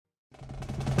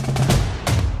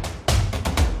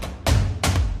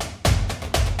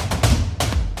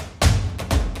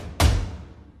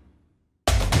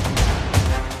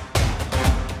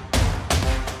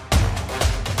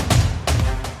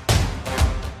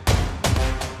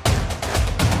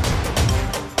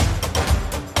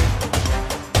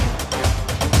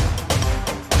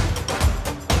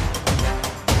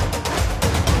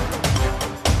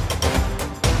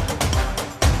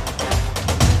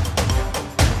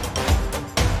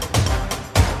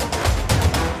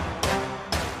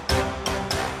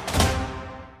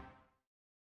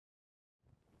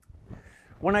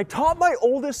When I taught my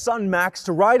oldest son, Max,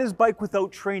 to ride his bike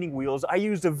without training wheels, I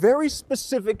used a very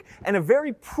specific and a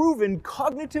very proven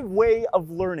cognitive way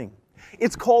of learning.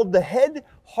 It's called the head,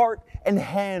 heart, and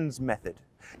hands method.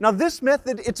 Now this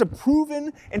method, it's a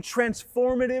proven and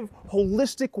transformative,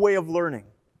 holistic way of learning.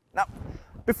 Now,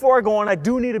 before I go on, I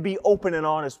do need to be open and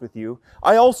honest with you.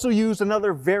 I also use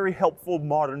another very helpful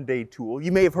modern day tool.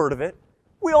 You may have heard of it.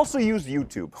 We also use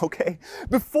YouTube, okay?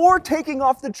 Before taking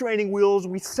off the training wheels,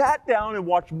 we sat down and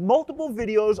watched multiple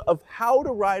videos of how to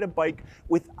ride a bike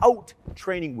without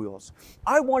training wheels.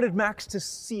 I wanted Max to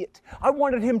see it. I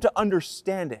wanted him to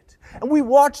understand it. And we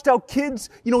watched how kids,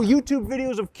 YouTube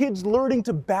videos of kids learning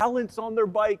to balance on their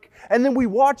bike. And then we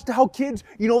watched how kids,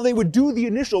 they would do the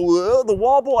initial, the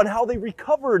wobble, and how they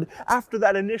recovered after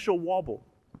that initial wobble.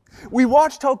 We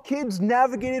watched how kids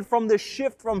navigated from the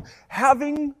shift from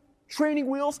having training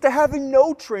wheels to having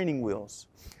no training wheels.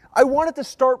 I wanted to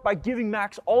start by giving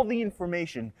Max all the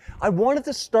information. I wanted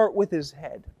to start with his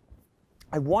head.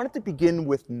 I wanted to begin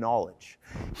with knowledge.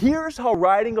 Here's how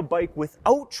riding a bike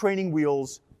without training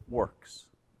wheels works.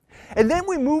 And then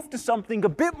we moved to something a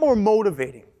bit more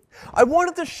motivating. I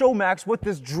wanted to show Max what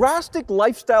this drastic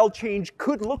lifestyle change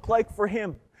could look like for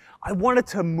him. I wanted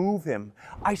to move him.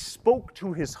 I spoke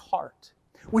to his heart.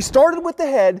 We started with the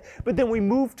head, but then we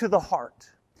moved to the heart.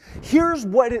 Here's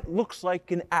what it looks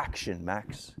like in action,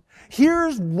 Max.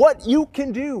 Here's what you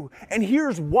can do, and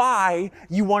here's why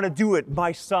you want to do it,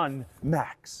 my son,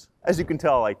 Max. As you can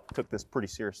tell, I took this pretty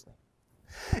seriously.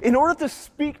 In order to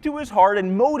speak to his heart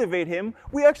and motivate him,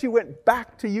 we actually went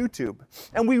back to YouTube.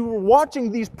 And we were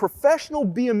watching these professional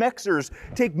BMXers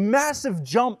take massive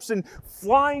jumps and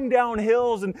flying down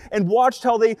hills and watched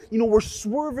how they, were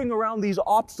swerving around these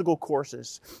obstacle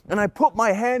courses. And I put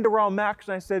my hand around Max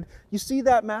and I said, "You see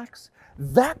that, Max?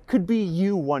 That could be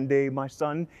you one day, my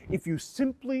son, if you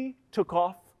simply took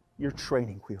off your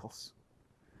training wheels."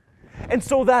 And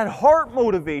so that heart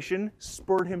motivation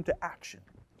spurred him to action,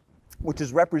 which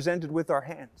is represented with our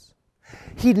hands.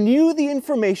 He knew the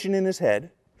information in his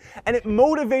head, and it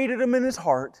motivated him in his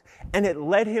heart, and it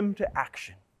led him to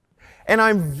action. And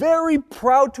I'm very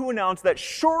proud to announce that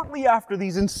shortly after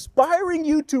these inspiring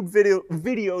YouTube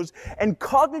videos and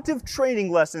cognitive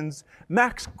training lessons,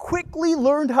 Max quickly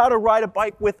learned how to ride a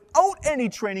bike without any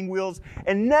training wheels,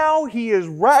 and now he is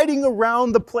riding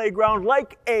around the playground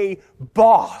like a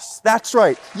boss. That's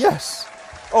right, yes.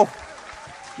 Oh,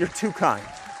 you're too kind.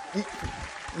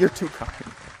 You're too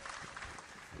kind.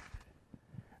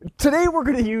 Today we're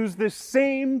going to use this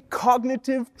same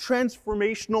cognitive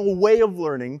transformational way of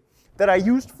learning that I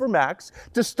used for Max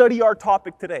to study our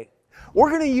topic today. We're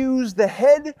going to use the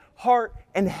head, heart,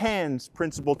 and hands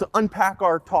principle to unpack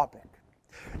our topic.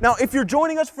 Now, if you're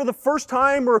joining us for the first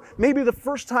time, or maybe the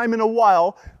first time in a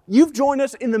while, you've joined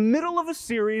us in the middle of a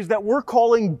series that we're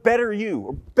calling Better You,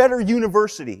 or Better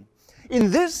University.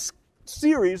 In this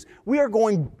series, we are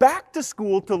going back to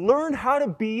school to learn how to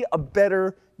be a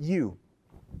better you.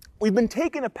 We've been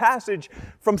taking a passage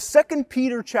from 2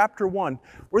 Peter chapter 1,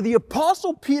 where the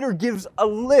Apostle Peter gives a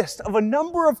list of a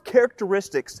number of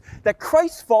characteristics that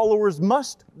Christ's followers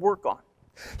must work on.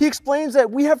 He explains that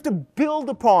we have to build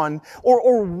upon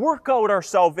or work out our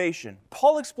salvation.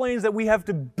 Paul explains that we have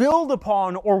to build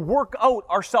upon or work out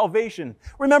our salvation.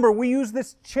 Remember, we used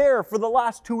this chair for the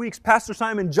last 2 weeks. Pastor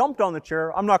Simon jumped on the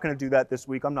chair. I'm not going to do that this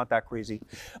week. I'm not that crazy.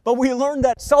 But we learned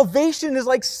that salvation is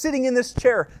like sitting in this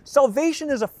chair. Salvation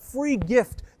is a free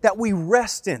gift that we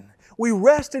rest in. We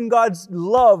rest in God's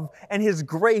love and His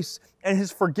grace and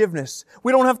His forgiveness.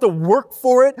 We don't have to work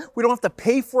for it. We don't have to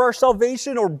pay for our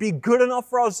salvation or be good enough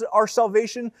for our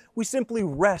salvation. We simply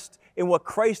rest in what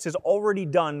Christ has already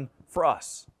done for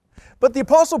us. But the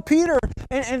Apostle Peter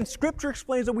and Scripture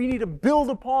explains that we need to build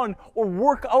upon or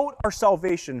work out our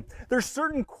salvation. There's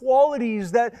certain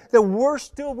qualities that we're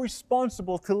still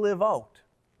responsible to live out.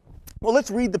 Well, let's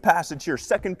read the passage here,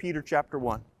 2 Peter chapter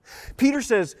 1. Peter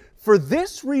says, "For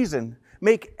this reason,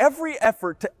 make every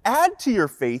effort to add to your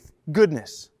faith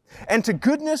goodness, and to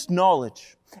goodness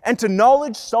knowledge, and to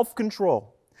knowledge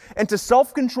self-control, and to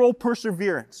self-control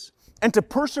perseverance, and to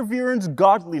perseverance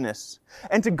godliness,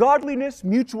 and to godliness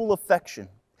mutual affection,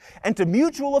 and to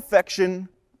mutual affection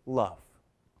love."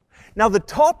 Now, the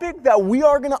topic that we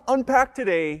are going to unpack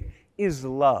today is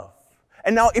love.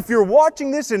 And now, if you're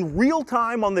watching this in real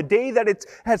time on the day that it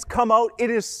has come out, it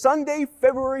is Sunday,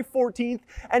 February 14th,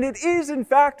 and it is, in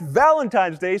fact,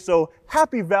 Valentine's Day, so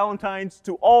happy Valentine's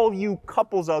to all you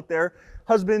couples out there.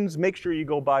 Husbands, make sure you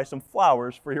go buy some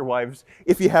flowers for your wives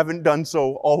if you haven't done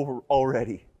so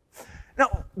already.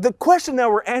 Now, the question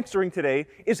that we're answering today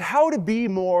is how to be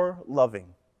more loving.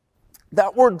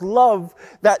 That word love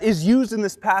that is used in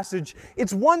this passage,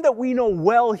 it's one that we know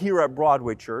well here at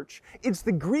Broadway Church. It's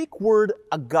the Greek word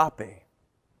agape.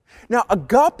 Now,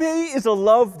 agape is a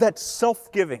love that's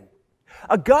self-giving.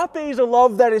 Agape is a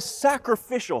love that is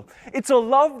sacrificial. It's a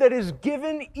love that is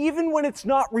given even when it's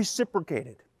not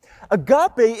reciprocated.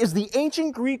 Agape is the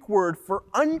ancient Greek word for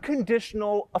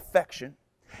unconditional affection.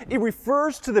 It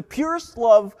refers to the purest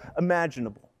love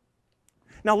imaginable.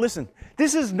 Now listen,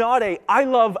 this is not a I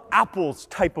love apples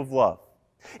type of love.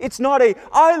 It's not a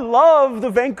I love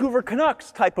the Vancouver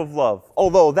Canucks type of love,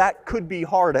 although that could be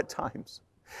hard at times.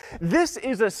 This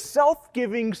is a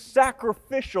self-giving,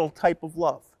 sacrificial type of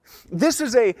love. This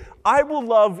is a I will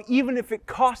love even if it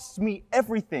costs me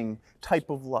everything type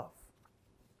of love.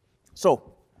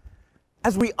 So,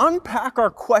 as we unpack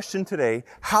our question today,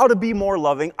 how to be more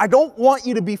loving, I don't want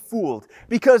you to be fooled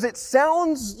because it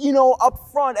sounds,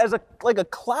 up front as like a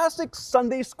classic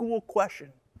Sunday school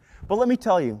question. But let me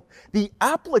tell you, the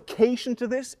application to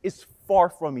this is far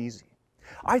from easy.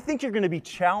 I think you're going to be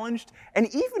challenged and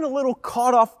even a little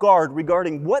caught off guard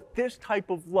regarding what this type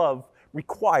of love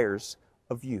requires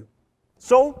of you.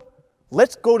 So,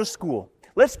 let's go to school.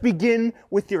 Let's begin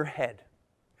with your head.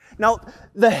 Now,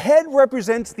 the head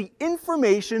represents the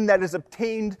information that is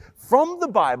obtained from the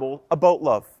Bible about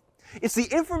love. It's the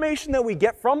information that we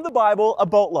get from the Bible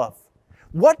about love.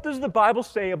 What does the Bible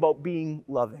say about being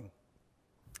loving?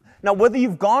 Now, whether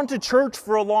you've gone to church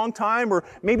for a long time or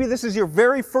maybe this is your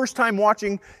very first time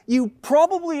watching, you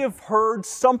probably have heard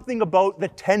something about the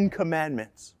 10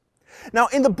 Commandments. Now,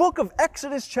 in the book of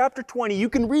Exodus chapter 20, you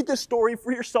can read this story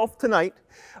for yourself tonight.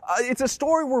 It's a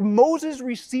story where Moses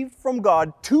received from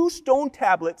God 2 stone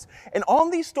tablets, and on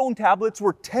these stone tablets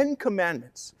were 10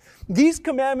 commandments. These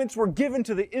commandments were given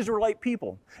to the Israelite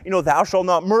people. Thou shalt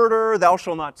not murder, thou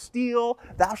shalt not steal,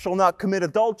 thou shalt not commit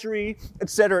adultery,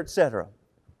 etc., etc.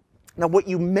 Now, what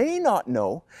you may not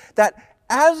know, that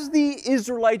as the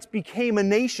Israelites became a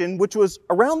nation, which was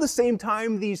around the same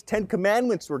time these 10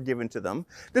 commandments were given to them,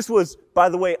 this was, by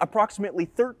the way, approximately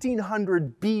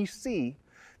 1300 BC,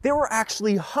 there were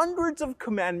actually hundreds of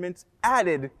commandments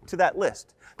added to that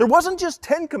list. There wasn't just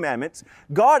 10 commandments.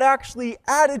 God actually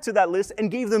added to that list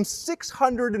and gave them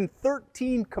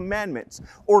 613 commandments,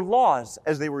 or laws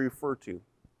as they were referred to.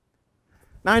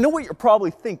 Now, I know what you're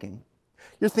probably thinking.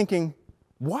 You're thinking,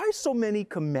 why so many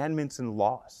commandments and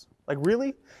laws? Like,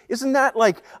 really? Isn't that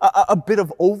like a bit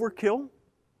of overkill?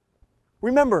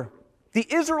 Remember, the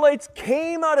Israelites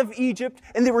came out of Egypt,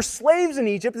 and they were slaves in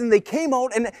Egypt, and they came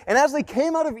out, and as they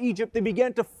came out of Egypt, they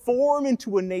began to form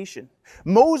into a nation.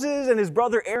 Moses and his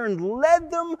brother Aaron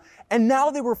led them, and now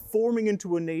they were forming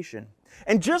into a nation.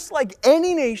 And just like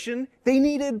any nation, they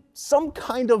needed some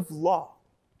kind of law.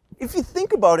 If you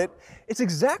think about it, it's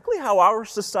exactly how our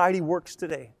society works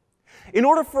today. In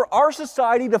order for our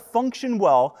society to function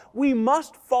well, we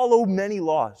must follow many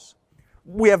laws.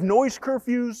 We have noise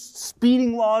curfews,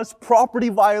 speeding laws, property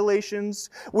violations.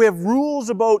 We have rules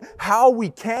about how we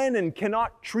can and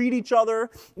cannot treat each other.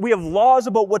 We have laws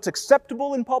about what's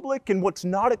acceptable in public and what's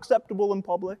not acceptable in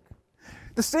public.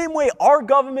 The same way our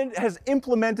government has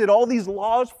implemented all these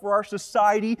laws for our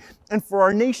society and for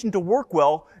our nation to work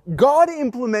well, God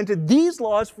implemented these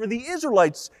laws for the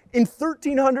Israelites in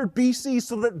 1300 BC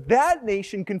so that that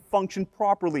nation can function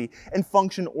properly and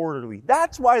function orderly.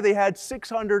 That's why they had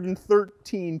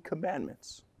 613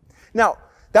 commandments. Now,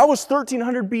 that was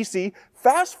 1300 BC.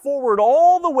 Fast forward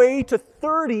all the way to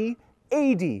 30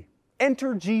 AD.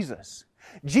 Enter Jesus.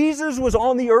 Jesus was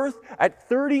on the earth at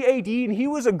 30 AD, and he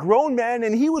was a grown man,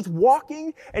 and he was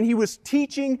walking and he was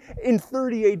teaching in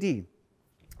 30 AD.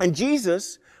 And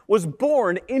Jesus was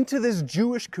born into this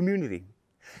Jewish community.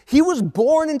 He was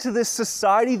born into this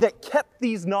society that kept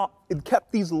these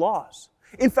laws.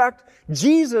 In fact,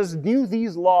 Jesus knew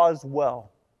these laws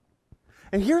well.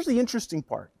 And here's the interesting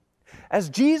part. As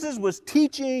Jesus was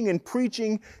teaching and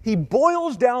preaching, he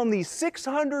boils down these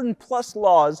 600 and plus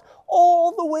laws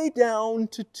all the way down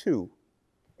to 2.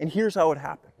 And here's how it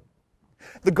happened.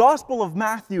 The Gospel of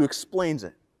Matthew explains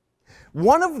it.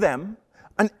 One of them,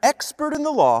 an expert in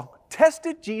the law,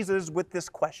 tested Jesus with this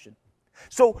question.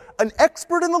 So an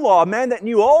expert in the law, a man that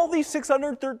knew all these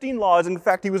 613 laws, in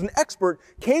fact, he was an expert,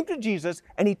 came to Jesus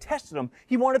and he tested him.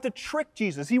 He wanted to trick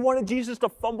Jesus. He wanted Jesus to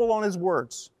fumble on his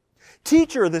words.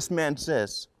 Teacher, this man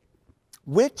says,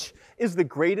 which is the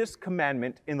greatest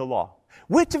commandment in the law?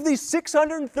 Which of these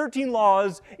 613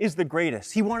 laws is the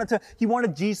greatest? He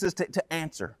wanted Jesus to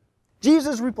answer.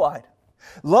 Jesus replied,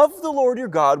 love the Lord your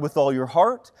God with all your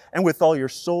heart and with all your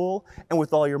soul and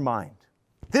with all your mind.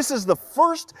 This is the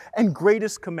first and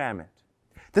greatest commandment.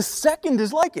 The second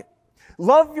is like it.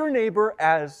 Love your neighbor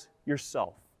as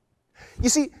yourself. You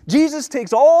see, Jesus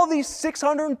takes all these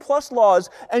 600 plus laws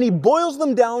and he boils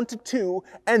them down to two,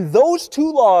 and those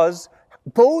two laws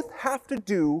both have to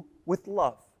do with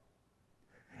love.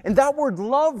 And that word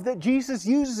love that Jesus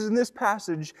uses in this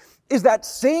passage is that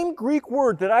same Greek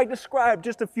word that I described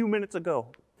just a few minutes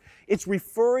ago. It's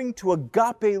referring to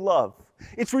agape love.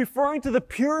 It's referring to the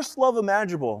purest love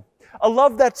imaginable. A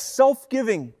love that's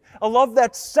self-giving. A love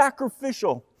that's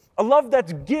sacrificial. A love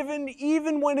that's given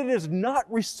even when it is not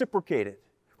reciprocated.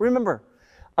 Remember,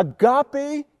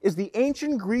 agape is the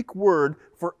ancient Greek word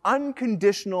for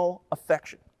unconditional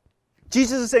affection.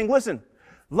 Jesus is saying, listen,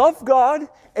 love God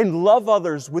and love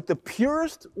others with the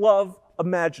purest love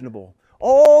imaginable.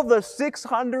 All the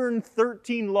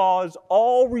 613 laws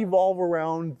all revolve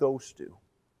around those two.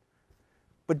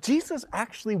 But Jesus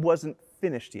actually wasn't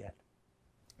finished yet.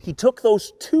 He took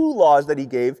those two laws that he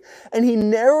gave and he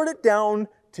narrowed it down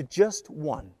to just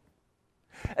one.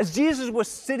 As Jesus was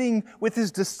sitting with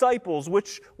his disciples,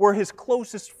 which were his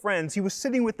closest friends, he was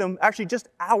sitting with them actually just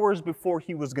hours before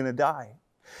he was going to die.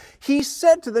 He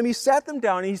said to them, he sat them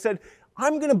down and he said,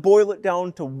 I'm going to boil it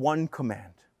down to one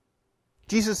command.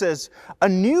 Jesus says, a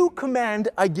new command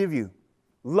I give you,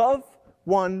 love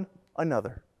one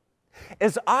another.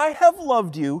 As I have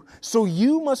loved you, so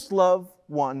you must love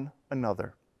one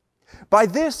another. By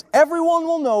this, everyone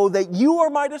will know that you are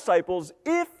my disciples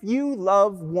if you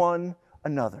love one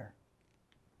another.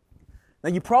 Now,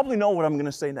 you probably know what I'm going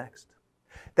to say next.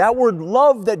 That word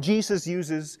love that Jesus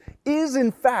uses is,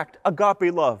 in fact,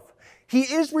 agape love. He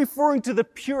is referring to the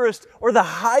purest or the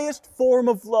highest form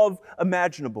of love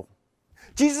imaginable.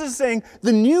 Jesus is saying,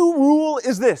 the new rule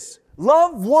is this: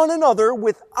 love one another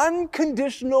with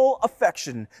unconditional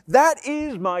affection. That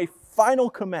is my final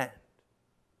command.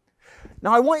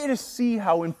 Now, I want you to see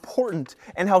how important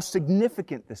and how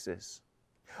significant this is.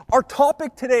 Our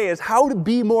topic today is how to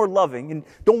be more loving. And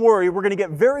don't worry, we're going to get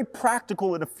very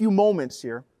practical in a few moments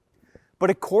here.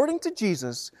 But according to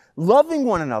Jesus, loving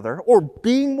one another, or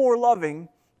being more loving,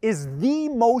 is the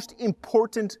most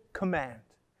important command.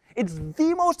 It's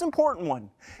the most important one.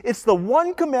 It's the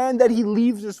one command that he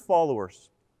leaves his followers.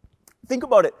 Think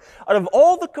about it. Out of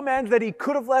all the commands that he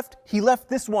could have left, he left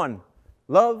this one: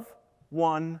 love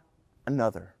one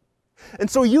another. And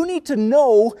so you need to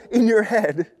know in your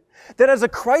head that as a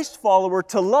Christ follower,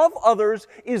 to love others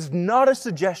is not a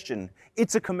suggestion,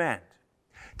 it's a command.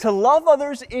 To love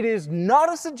others, it is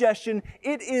not a suggestion,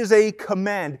 it is a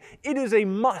command. It is a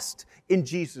must in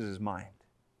Jesus' mind.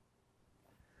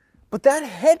 But that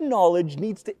head knowledge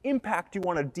needs to impact you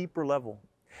on a deeper level.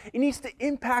 It needs to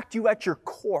impact you at your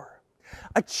core.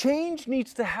 A change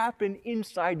needs to happen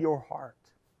inside your heart.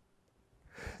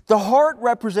 The heart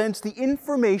represents the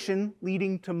information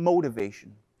leading to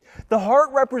motivation. The heart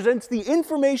represents the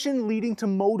information leading to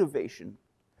motivation.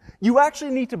 You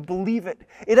actually need to believe it.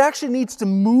 It actually needs to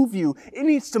move you. It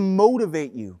needs to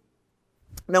motivate you.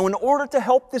 Now, in order to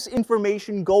help this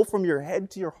information go from your head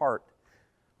to your heart,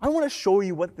 I want to show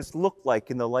you what this looked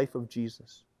like in the life of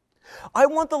Jesus. I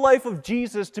want the life of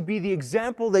Jesus to be the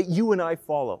example that you and I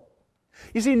follow.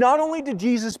 You see, not only did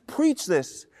Jesus preach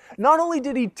this, not only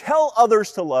did he tell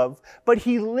others to love, but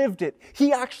he lived it.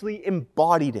 He actually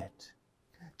embodied it.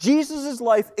 Jesus'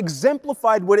 life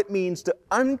exemplified what it means to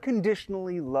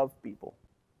unconditionally love people.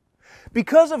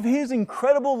 Because of his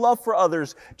incredible love for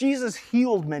others, Jesus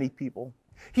healed many people.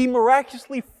 He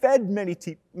miraculously fed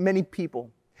many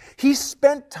people. He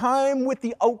spent time with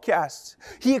the outcasts.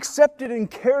 He accepted and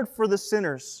cared for the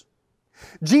sinners.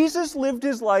 Jesus lived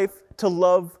his life to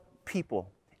love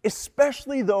people,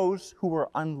 especially those who were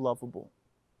unlovable.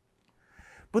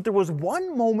 But there was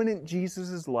one moment in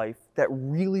Jesus' life that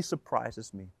really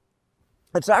surprises me.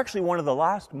 It's actually one of the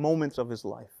last moments of his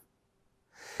life.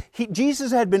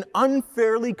 Jesus had been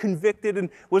unfairly convicted and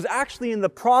was actually in the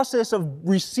process of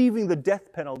receiving the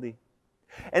death penalty.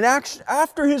 And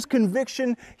after his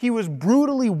conviction, he was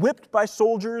brutally whipped by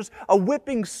soldiers, a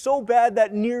whipping so bad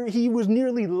that he was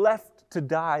nearly left to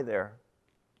die there.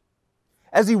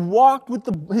 As he walked with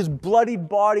his bloodied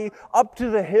body up to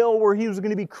the hill where he was going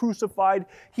to be crucified,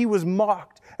 he was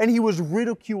mocked and he was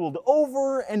ridiculed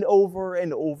over and over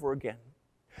and over again.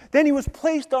 Then he was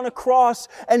placed on a cross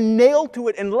and nailed to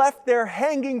it and left there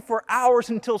hanging for hours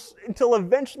until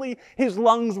eventually his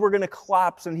lungs were going to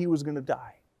collapse and he was going to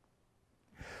die.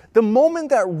 The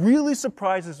moment that really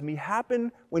surprises me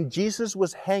happened when Jesus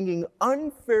was hanging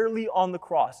unfairly on the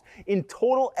cross in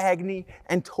total agony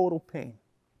and total pain.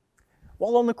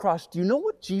 While on the cross, do you know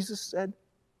what Jesus said?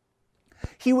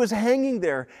 He was hanging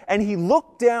there and he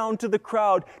looked down to the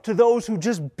crowd, to those who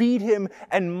just beat him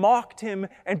and mocked him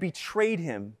and betrayed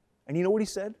him. And you know what he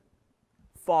said?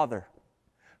 Father,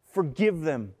 forgive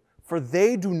them, for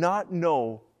they do not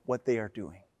know what they are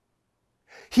doing.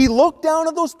 He looked down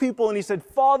at those people and he said,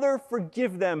 Father,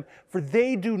 forgive them, for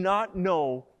they do not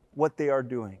know what they are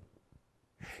doing.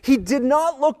 He did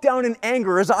not look down in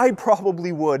anger, as I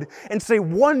probably would, and say,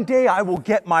 one day I will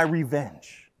get my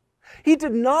revenge. He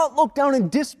did not look down in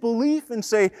disbelief and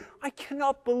say, I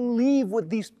cannot believe what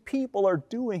these people are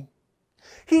doing.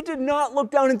 He did not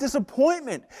look down in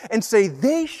disappointment and say,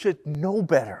 they should know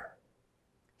better.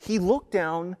 He looked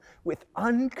down with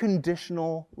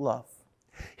unconditional love.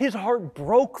 His heart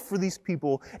broke for these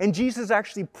people, and Jesus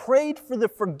actually prayed for the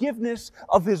forgiveness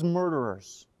of his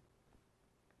murderers.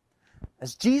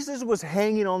 As Jesus was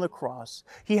hanging on the cross,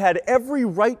 he had every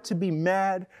right to be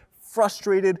mad,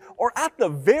 frustrated, or at the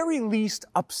very least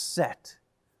upset.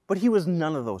 But he was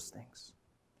none of those things.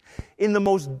 In the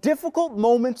most difficult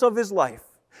moments of his life,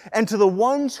 and to the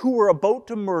ones who were about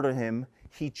to murder him,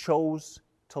 he chose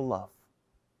to love.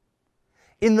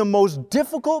 In the most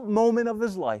difficult moment of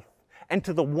his life, and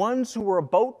to the ones who were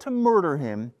about to murder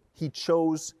him, he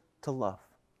chose to love.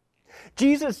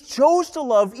 Jesus chose to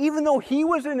love even though he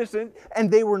was innocent and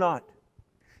they were not.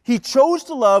 He chose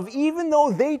to love even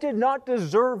though they did not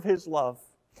deserve his love.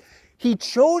 He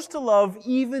chose to love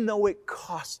even though it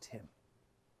cost him.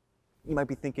 You might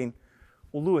be thinking,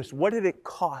 well, Lewis, what did it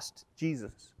cost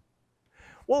Jesus?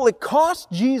 Well, it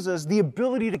cost Jesus the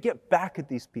ability to get back at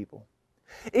these people.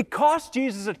 It cost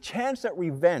Jesus a chance at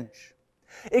revenge.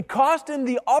 It cost him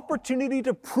the opportunity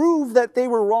to prove that they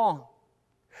were wrong.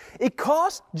 It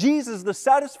cost Jesus the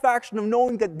satisfaction of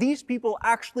knowing that these people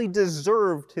actually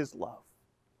deserved his love.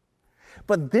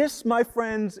 But this, my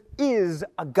friends, is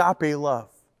agape love.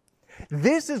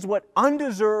 This is what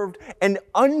undeserved and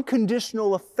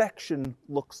unconditional affection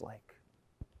looks like.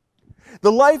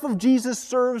 The life of Jesus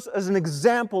serves as an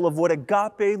example of what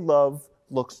agape love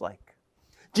looks like.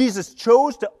 Jesus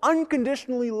chose to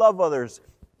unconditionally love others,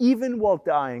 even while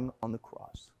dying on the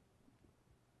cross.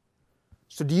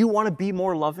 So do you want to be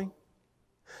more loving?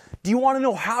 Do you want to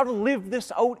know how to live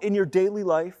this out in your daily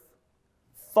life?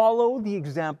 Follow the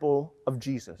example of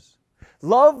Jesus.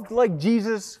 Love like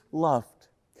Jesus loved.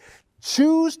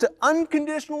 Choose to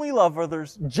unconditionally love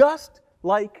others just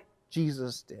like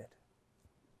Jesus did.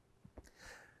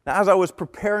 Now, as I was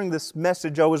preparing this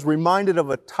message, I was reminded of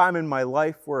a time in my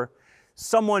life where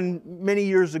someone many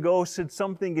years ago said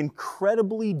something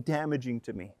incredibly damaging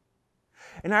to me.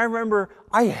 And I remember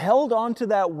I held on to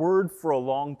that word for a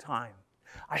long time.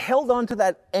 I held on to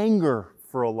that anger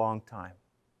for a long time.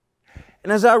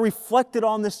 And as I reflected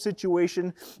on this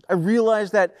situation, I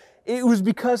realized that it was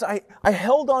because I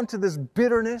held on to this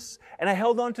bitterness and I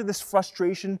held on to this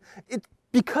frustration. It's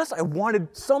because I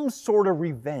wanted some sort of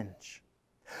revenge.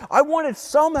 I wanted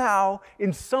somehow,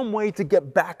 in some way, to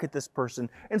get back at this person.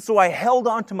 And so I held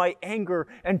on to my anger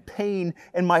and pain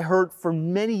and my hurt for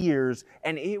many years,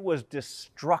 and it was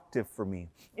destructive for me.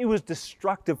 It was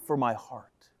destructive for my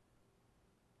heart.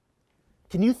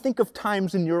 Can you think of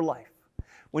times in your life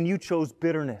when you chose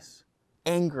bitterness,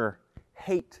 anger,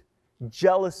 hate,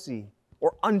 jealousy,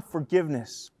 or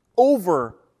unforgiveness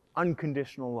over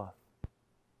unconditional love?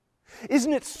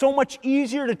 Isn't it so much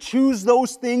easier to choose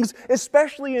those things,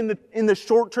 especially in the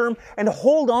short term, and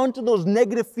hold on to those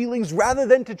negative feelings rather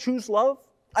than to choose love?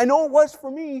 I know it was for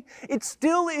me. It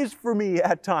still is for me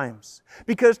at times,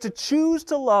 because to choose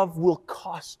to love will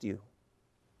cost you.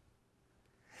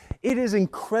 It is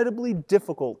incredibly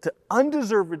difficult to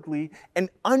undeservedly and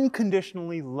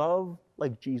unconditionally love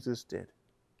like Jesus did.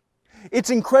 It's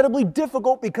incredibly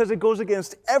difficult because it goes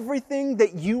against everything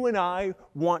that you and I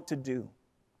want to do.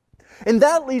 And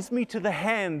that leads me to the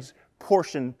hands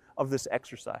portion of this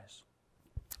exercise.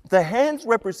 The hands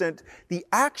represent the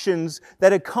actions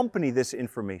that accompany this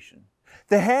information.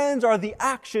 The hands are the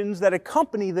actions that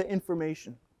accompany the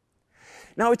information.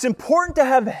 Now, it's important to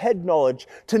have head knowledge,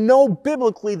 to know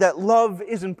biblically that love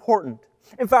is important.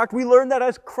 In fact, we learn that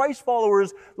as Christ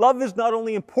followers, love is not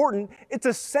only important, it's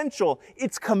essential,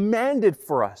 it's commanded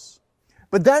for us.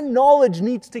 But that knowledge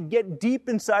needs to get deep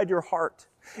inside your heart.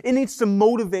 It needs to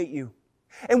motivate you.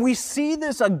 And we see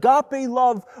this agape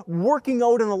love working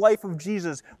out in the life of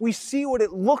Jesus. We see what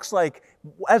it looks like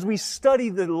as we study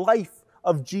the life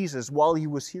of Jesus while he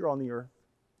was here on the earth.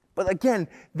 But again,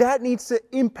 that needs to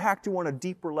impact you on a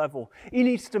deeper level. It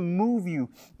needs to move you.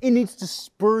 It needs to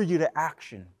spur you to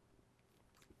action.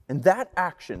 And that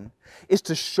action is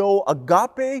to show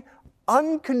agape,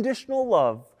 unconditional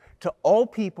love to all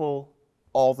people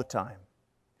all the time.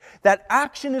 That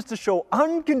action is to show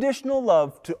unconditional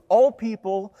love to all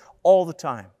people all the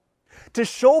time. To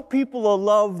show people a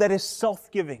love that is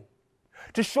self-giving.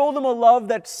 to show them a love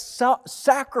that's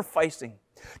sacrificing,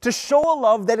 to show a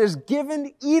love that is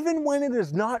given even when it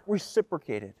is not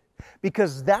reciprocated,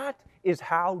 because that is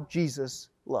how Jesus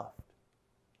loved.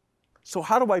 So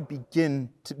how do I begin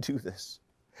to do this?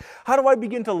 How do I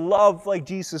begin to love like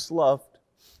Jesus loved?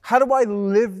 How do I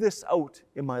live this out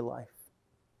in my life?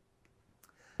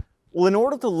 Well, in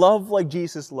order to love like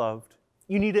Jesus loved,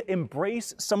 you need to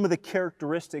embrace some of the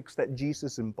characteristics that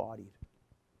Jesus embodied.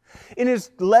 In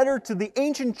his letter to the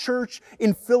ancient church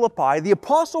in Philippi, the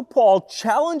Apostle Paul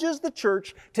challenges the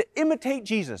church to imitate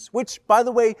Jesus, which, by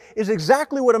the way, is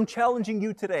exactly what I'm challenging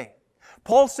you today.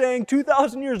 Paul's saying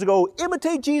 2,000 years ago,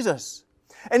 imitate Jesus.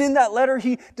 And in that letter,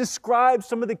 he describes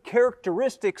some of the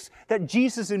characteristics that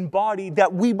Jesus embodied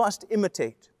that we must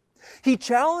imitate. He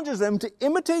challenges them to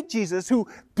imitate Jesus, who,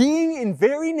 being in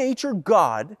very nature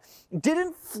God,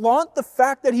 didn't flaunt the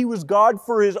fact that he was God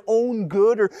for his own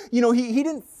good, or, he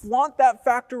didn't flaunt that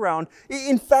fact around.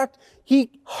 In fact, he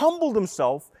humbled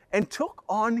himself and took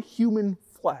on human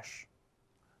flesh.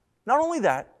 Not only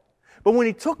that, but when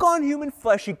he took on human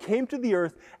flesh, he came to the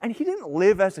earth, and he didn't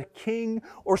live as a king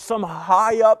or some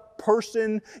high-up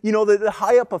person, the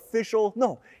high-up official.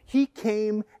 No, he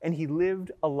came and he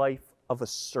lived a life of a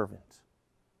servant.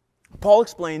 Paul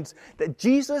explains that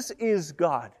Jesus is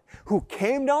God, who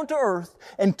came down to earth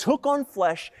and took on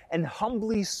flesh and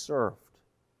humbly served.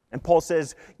 And Paul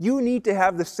says, you need to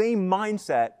have the same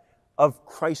mindset of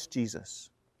Christ Jesus.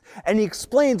 And he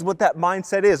explains what that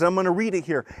mindset is. I'm going to read it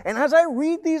here. And as I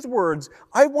read these words,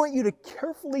 I want you to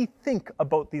carefully think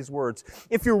about these words.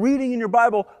 If you're reading in your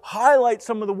Bible, highlight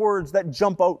some of the words that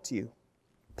jump out to you.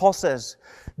 Paul says,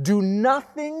 do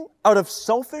nothing out of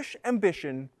selfish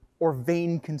ambition or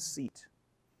vain conceit.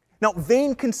 Now,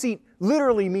 vain conceit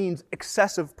literally means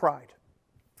excessive pride.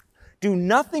 Do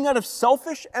nothing out of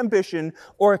selfish ambition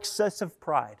or excessive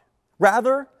pride.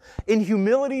 Rather, in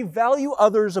humility, value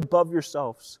others above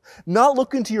yourselves, not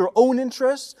looking to your own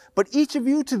interests, but each of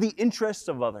you to the interests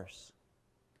of others.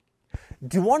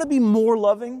 Do you want to be more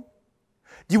loving?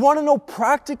 Do you want to know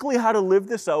practically how to live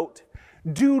this out?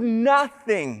 Do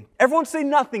nothing. Everyone say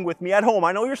nothing with me at home.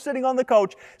 I know you're sitting on the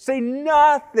couch. Say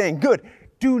nothing. Good.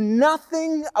 Do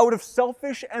nothing out of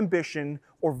selfish ambition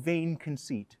or vain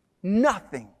conceit.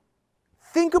 Nothing.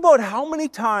 Think about how many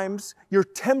times you're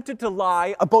tempted to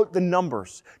lie about the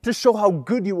numbers to show how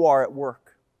good you are at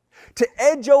work, to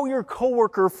edge out your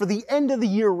coworker for the end of the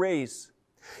year raise.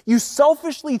 You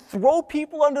selfishly throw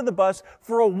people under the bus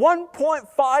for a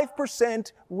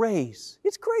 1.5% raise.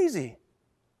 It's crazy.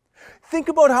 Think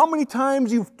about how many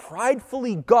times you've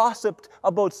pridefully gossiped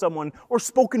about someone or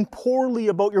spoken poorly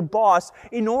about your boss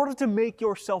in order to make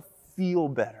yourself feel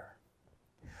better.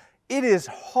 It is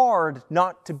hard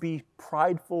not to be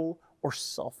prideful or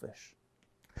selfish.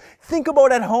 Think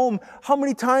about at home how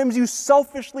many times you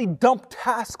selfishly dump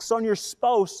tasks on your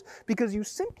spouse because you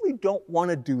simply don't want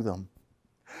to do them.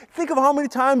 Think of how many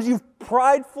times you've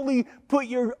pridefully put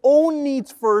your own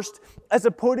needs first as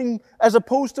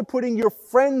opposed to putting your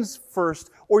friends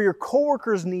first, or your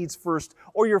coworkers' needs first,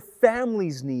 or your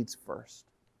family's needs first.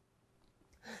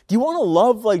 Do you want to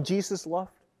love like Jesus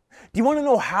loved? Do you want to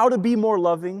know how to be more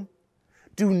loving?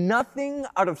 Do nothing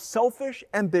out of selfish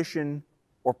ambition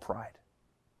or pride.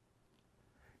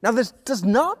 Now, this does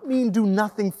not mean do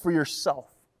nothing for yourself.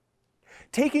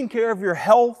 Taking care of your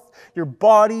health, your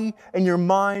body, and your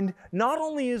mind not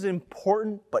only is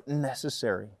important, but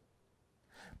necessary.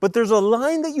 But there's a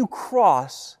line that you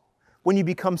cross when you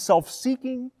become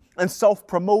self-seeking and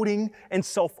self-promoting and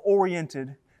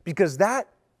self-oriented, because that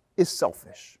is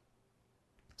selfish.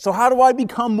 So how do I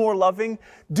become more loving?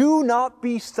 Do not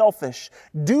be selfish.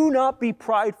 Do not be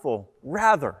prideful.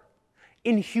 Rather,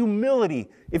 in humility,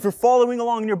 if you're following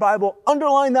along in your Bible,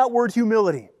 underline that word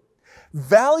humility.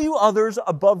 Value others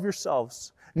above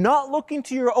yourselves, not looking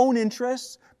to your own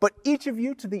interests, but each of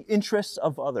you to the interests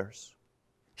of others.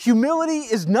 Humility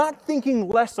is not thinking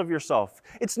less of yourself.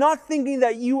 It's not thinking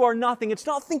that you are nothing. It's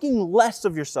not thinking less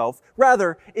of yourself.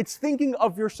 Rather, it's thinking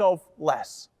of yourself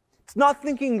less. It's not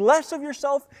thinking less of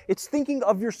yourself, it's thinking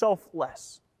of yourself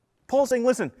less. Paul's saying,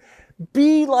 listen,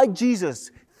 be like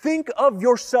Jesus. Think of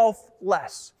yourself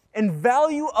less and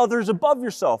value others above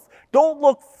yourself. Don't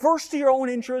look first to your own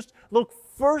interest, look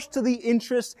first to the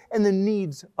interests and the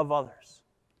needs of others.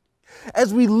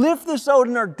 As we live this out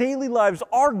in our daily lives,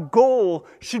 our goal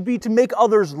should be to make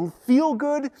others feel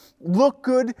good, look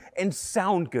good, and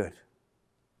sound good.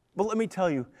 But let me tell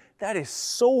you, that is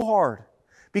so hard.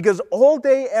 Because all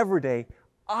day, every day,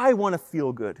 I want to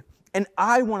feel good, and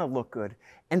I want to look good,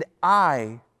 and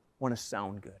I want to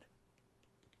sound good.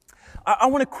 I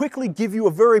want to quickly give you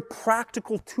a very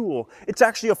practical tool. It's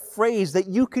actually a phrase that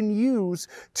you can use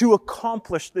to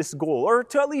accomplish this goal, or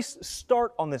to at least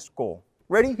start on this goal.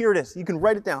 Ready? Here it is. You can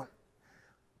write it down.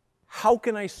 How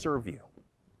can I serve you?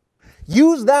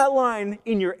 Use that line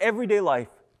in your everyday life.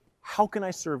 How can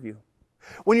I serve you?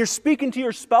 When you're speaking to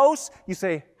your spouse, you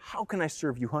say, how can I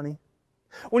serve you, honey?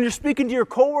 When you're speaking to your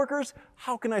coworkers,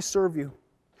 how can I serve you?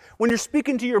 When you're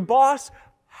speaking to your boss,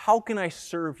 how can I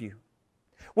serve you?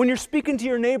 When you're speaking to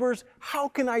your neighbors, how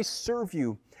can I serve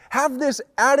you? Have this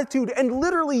attitude and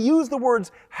literally use the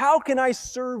words, how can I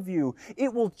serve you?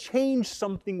 It will change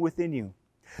something within you.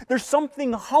 There's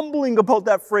something humbling about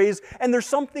that phrase, and there's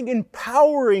something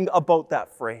empowering about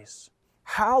that phrase.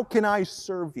 How can I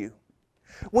serve you?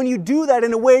 When you do that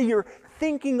in a way, you're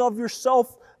thinking of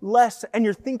yourself less and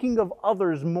you're thinking of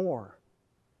others more.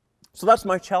 So that's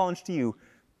my challenge to you.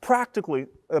 Practically,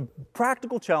 a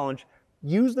practical challenge,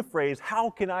 use the phrase, how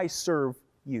can I serve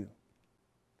you?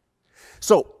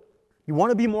 So, you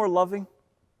want to be more loving?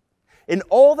 In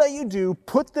all that you do,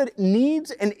 put the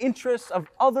needs and interests of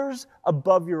others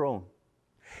above your own.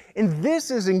 And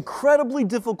this is incredibly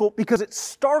difficult because it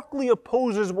starkly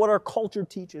opposes what our culture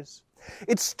teaches.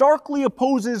 It starkly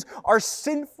opposes our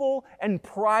sinful and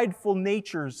prideful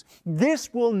natures.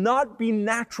 This will not be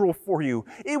natural for you.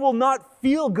 It will not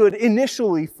feel good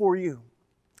initially for you.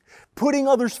 Putting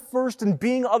others first and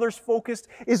being others focused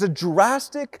is a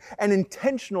drastic and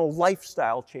intentional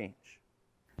lifestyle change.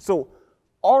 So,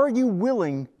 are you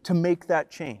willing to make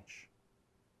that change?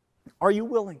 Are you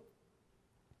willing?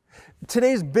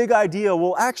 Today's big idea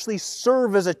will actually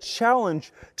serve as a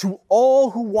challenge to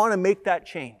all who want to make that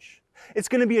change. It's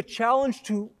going to be a challenge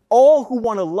to all who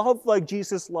want to love like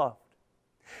Jesus loved.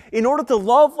 In order to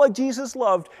love like Jesus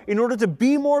loved, in order to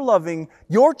be more loving,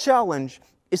 your challenge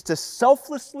is to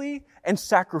selflessly and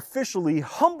sacrificially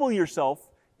humble yourself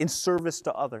in service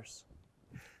to others.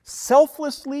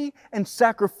 Selflessly and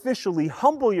sacrificially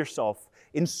humble yourself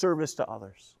in service to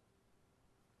others.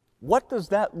 What does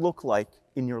that look like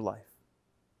in your life?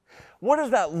 What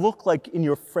does that look like in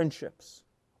your friendships,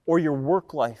 or your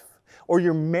work life, or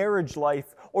your marriage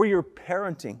life, or your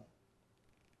parenting?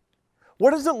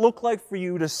 What does it look like for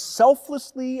you to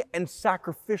selflessly and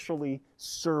sacrificially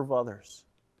serve others?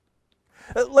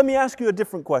 Let me ask you a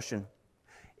different question.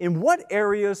 In what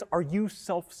areas are you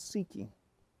self-seeking?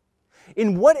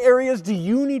 In what areas do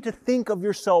you need to think of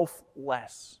yourself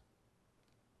less?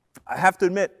 I have to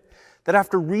admit that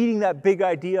after reading that big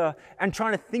idea and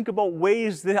trying to think about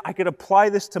ways that I could apply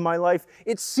this to my life,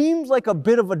 it seems like a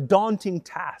bit of a daunting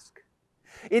task.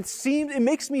 It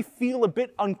makes me feel a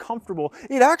bit uncomfortable.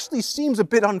 It actually seems a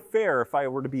bit unfair, if I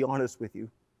were to be honest with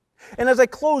you. And as I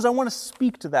close, I want to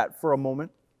speak to that for a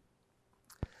moment.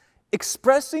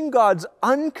 Expressing God's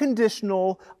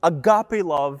unconditional agape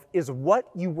love is what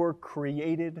you were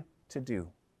created to do.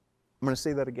 I'm going to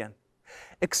say that again.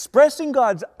 Expressing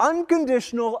God's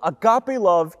unconditional agape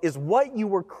love is what you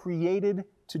were created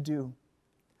to do.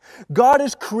 God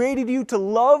has created you to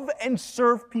love and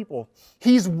serve people.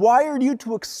 He's wired you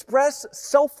to express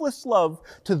selfless love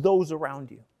to those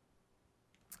around you.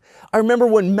 I remember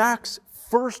when Max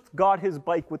first got his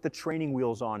bike with the training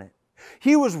wheels on it.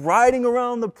 He was riding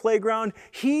around the playground.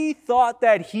 He thought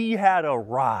that he had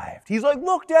arrived. He's like,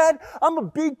 look, Dad, I'm a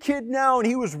big kid now. And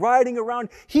he was riding around.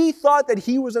 He thought that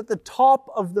he was at the top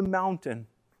of the mountain.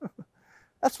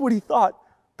 That's what he thought.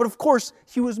 But of course,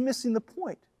 he was missing the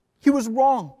point. He was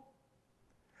wrong.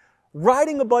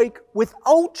 Riding a bike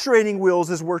without training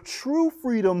wheels is where true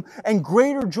freedom and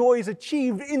greater joy is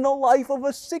achieved in the life of a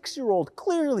 6-year-old,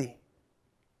 clearly.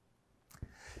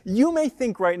 You may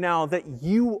think right now that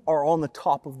you are on the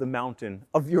top of the mountain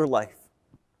of your life.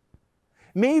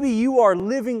 Maybe you are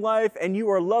living life and you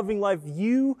are loving life.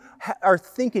 You are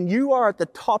thinking you are at the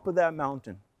top of that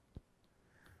mountain.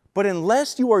 But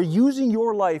unless you are using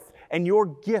your life and your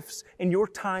gifts and your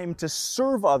time to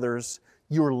serve others,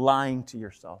 you're lying to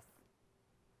yourself.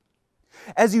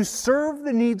 As you serve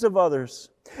the needs of others,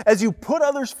 as you put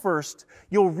others first,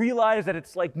 you'll realize that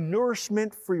it's like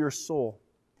nourishment for your soul.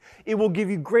 It will give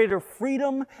you greater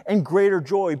freedom and greater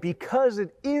joy because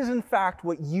it is, in fact,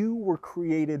 what you were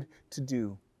created to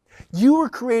do. You were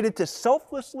created to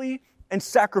selflessly and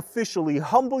sacrificially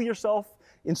humble yourself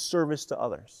in service to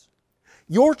others.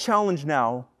 Your challenge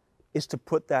now is to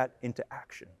put that into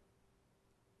action.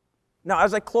 Now,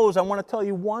 as I close, I want to tell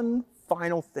you one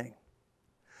final thing.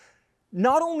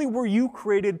 Not only were you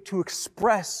created to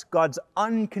express God's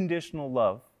unconditional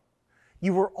love,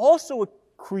 you were also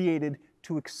created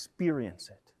to experience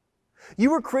it. You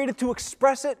were created to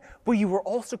express it, but you were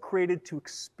also created to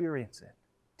experience it.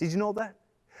 Did you know that?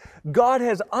 God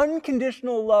has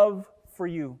unconditional love for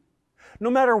you. No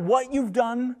matter what you've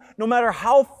done, no matter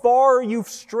how far you've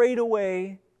strayed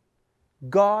away,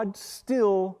 God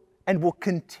still and will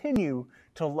continue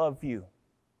to love you.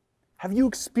 Have you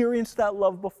experienced that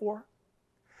love before?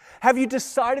 Have you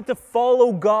decided to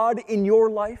follow God in your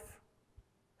life?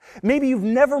 Maybe you've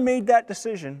never made that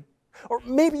decision. Or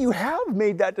maybe you have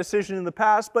made that decision in the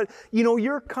past, but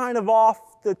you're kind of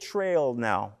off the trail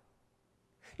now.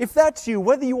 If that's you,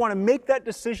 whether you want to make that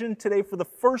decision today for the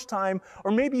first time,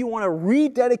 or maybe you want to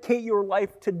rededicate your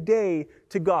life today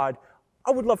to God,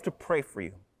 I would love to pray for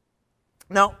you.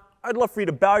 Now, I'd love for you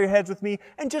to bow your heads with me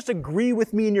and just agree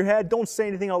with me in your head. Don't say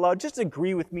anything out loud. Just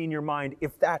agree with me in your mind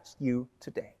if that's you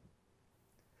today.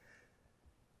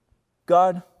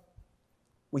 God,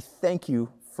 we thank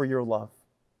you for your love.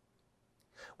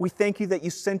 We thank you that you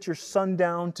sent your Son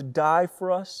down to die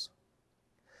for us.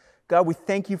 God, we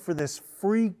thank you for this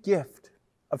free gift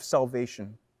of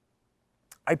salvation.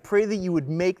 I pray that you would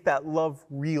make that love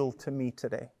real to me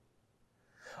today.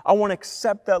 I want to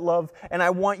accept that love, and I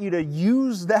want you to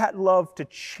use that love to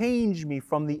change me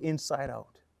from the inside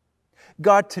out.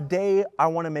 God, today I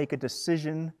want to make a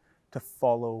decision to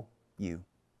follow you.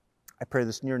 I pray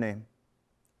this in your name.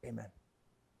 Amen.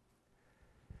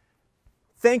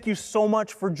 Thank you so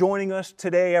much for joining us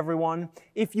today, everyone.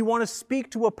 If you want to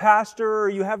speak to a pastor or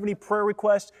you have any prayer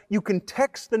requests, you can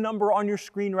text the number on your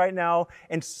screen right now,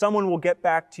 and someone will get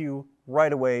back to you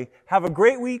right away. Have a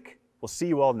great week. We'll see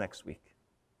you all next week.